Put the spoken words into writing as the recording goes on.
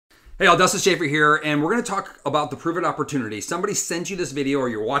Hey, all, Dustin Schaefer here, and we're going to talk about the proven opportunity. Somebody sent you this video or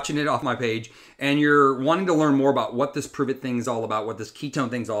you're watching it off my page, and you're wanting to learn more about what this prove it thing is all about, what this ketone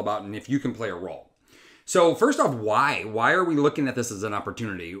thing is all about, and if you can play a role. So first off, why? Why are we looking at this as an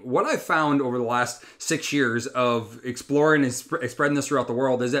opportunity? What I've found over the last 6 years of exploring and spreading this throughout the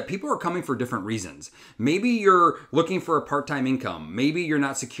world is that people are coming for different reasons. Maybe you're looking for a part-time income. Maybe you're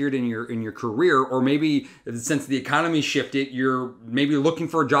not secured in your career, or maybe since the economy shifted, you're maybe looking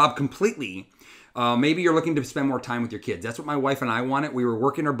for a job completely. Maybe you're looking to spend more time with your kids. That's what my wife and I wanted. We were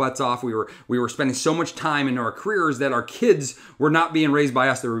working our butts off. We were spending so much time in our careers that our kids were not being raised by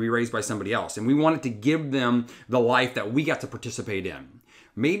us. They were being raised by somebody else. And we wanted to give them the life that we got to participate in.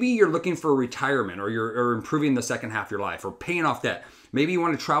 Maybe you're looking for retirement, or you're improving the second half of your life, or paying off debt. Maybe you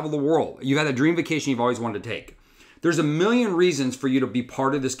want to travel the world. You've had a dream vacation you've always wanted to take. There's a million reasons for you to be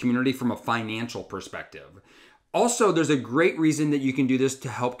part of this community from a financial perspective. Also, there's a great reason that you can do this to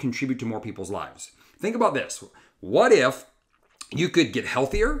help contribute to more people's lives. Think about this. What if you could get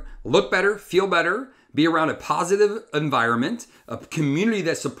healthier, look better, feel better, be around a positive environment, a community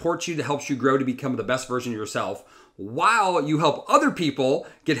that supports you, that helps you grow to become the best version of yourself, while you help other people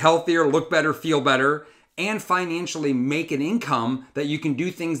get healthier, look better, feel better, and financially make an income that you can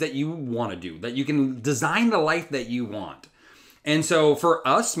do things that you want to do, that you can design the life that you want. And so for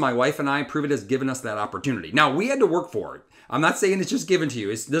us, my wife and I, Prove It has given us that opportunity. Now, we had to work for it. I'm not saying it's just given to you.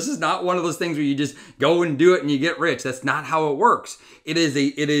 This is not one of those things where you just go and do it and you get rich. That's not how it works. It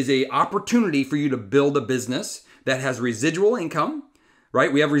is a opportunity for you to build a business that has residual income,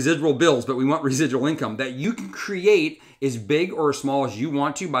 right? We have residual bills, but we want residual income that you can create as big or as small as you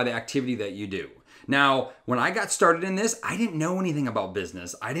want to by the activity that you do. Now, when I got started in this, I didn't know anything about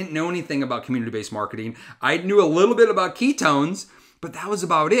business. I didn't know anything about community-based marketing. I knew a little bit about ketones, but that was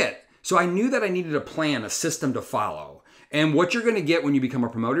about it. So I knew that I needed a plan, a system to follow. And what you're going to get when you become a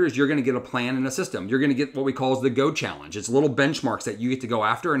promoter is you're going to get a plan and a system. You're going to get what we call the Go Challenge. It's little benchmarks that you get to go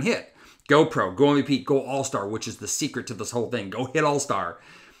after and hit. Go Pro, Go MVP, Go All-Star, which is the secret to this whole thing. Go hit All-Star.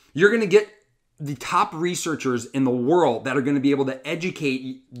 You're going to get the top researchers in the world that are going to be able to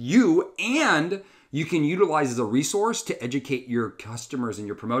educate you, and you can utilize as a resource to educate your customers and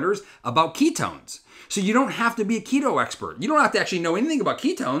your promoters about ketones. So you don't have to be a keto expert. You don't have to actually know anything about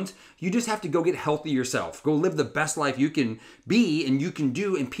ketones. You just have to go get healthy yourself. Go live the best life you can be and you can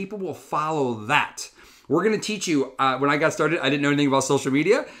do, and people will follow that. We're going to teach you, when I got started, I didn't know anything about social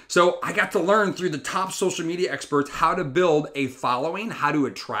media. So I got to learn through the top social media experts how to build a following, how to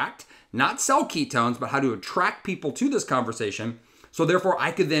attract, not sell ketones, but how to attract people to this conversation. So therefore,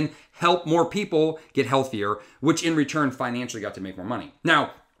 I could then help more people get healthier, which in return financially got to make more money.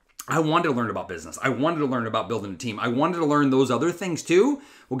 Now, I wanted to learn about business. I wanted to learn about building a team. I wanted to learn those other things too.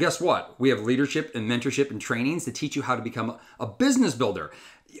 Well, guess what? We have leadership and mentorship and trainings to teach you how to become a business builder.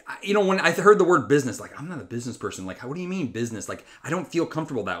 You know, when I heard the word business, like, I'm not a business person. Like, what do you mean business? Like, I don't feel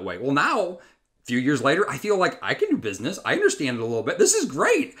comfortable that way. Well, now, a few years later, I feel like I can do business. I understand it a little bit. This is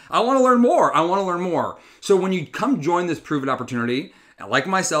great. I want to learn more. I want to learn more. So when you come join this Prove It opportunity, like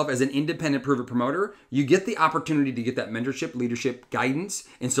myself, as an independent Prove It promoter, you get the opportunity to get that mentorship, leadership, guidance,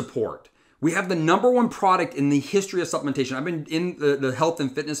 and support. We have the #1 product in the history of supplementation. I've been in the health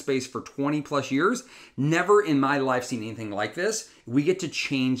and fitness space for 20 plus years. Never in my life seen anything like this. We get to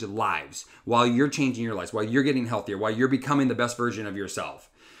change lives while you're changing your lives, while you're getting healthier, while you're becoming the best version of yourself.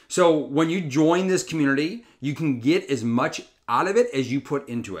 So when you join this community, you can get as much out of it as you put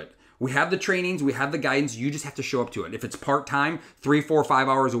into it. We have the trainings, we have the guidance, you just have to show up to it. If it's part-time, 3, 4, 5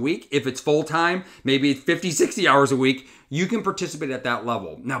 hours a week. If it's full-time, maybe 50, 60 hours a week, you can participate at that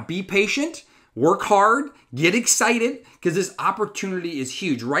level. Now be patient, work hard, get excited, because this opportunity is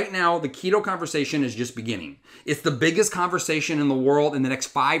huge. Right now, the keto conversation is just beginning. It's the biggest conversation in the world in the next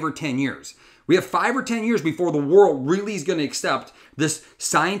 5 or 10 years. We have 5 or 10 years before the world really is going to accept this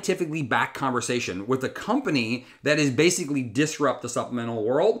scientifically backed conversation with a company that is basically disrupt the supplemental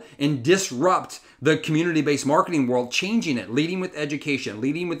world and disrupt the community-based marketing world, changing it, leading with education,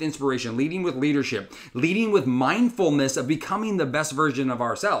 leading with inspiration, leading with leadership, leading with mindfulness of becoming the best version of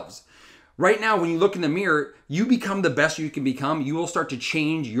ourselves. Right now, when you look in the mirror, you become the best you can become. You will start to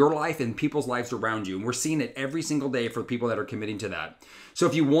change your life and people's lives around you. And we're seeing it every single day for people that are committing to that. So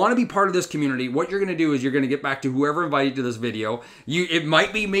if you want to be part of this community, what you're going to do is you're going to get back to whoever invited you to this video. It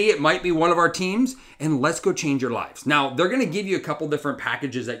might be me. It might be one of our teams. And let's go change your lives. Now, they're going to give you a couple different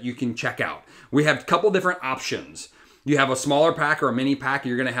packages that you can check out. We have a couple different options. You have a smaller pack or a mini pack.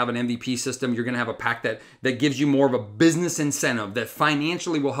 You're going to have an MVP system. You're going to have a pack that gives you more of a business incentive that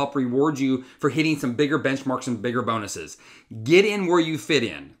financially will help reward you for hitting some bigger benchmarks and bigger bonuses. Get in where you fit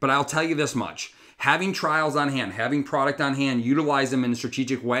in. But I'll tell you this much. Having trials on hand, having product on hand, utilize them in a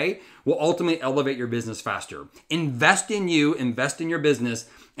strategic way will ultimately elevate your business faster. Invest in you, invest in your business,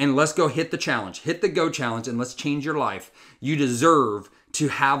 and let's go hit the challenge. Hit the go challenge and let's change your life. You deserve to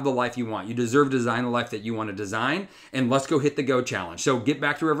have the life you want. You deserve to design the life that you want to design, and let's go hit the go challenge. So get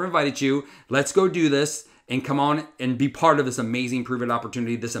back to whoever invited you. Let's go do this and come on and be part of this amazing Prove It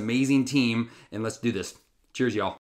opportunity, this amazing team, and let's do this. Cheers, y'all.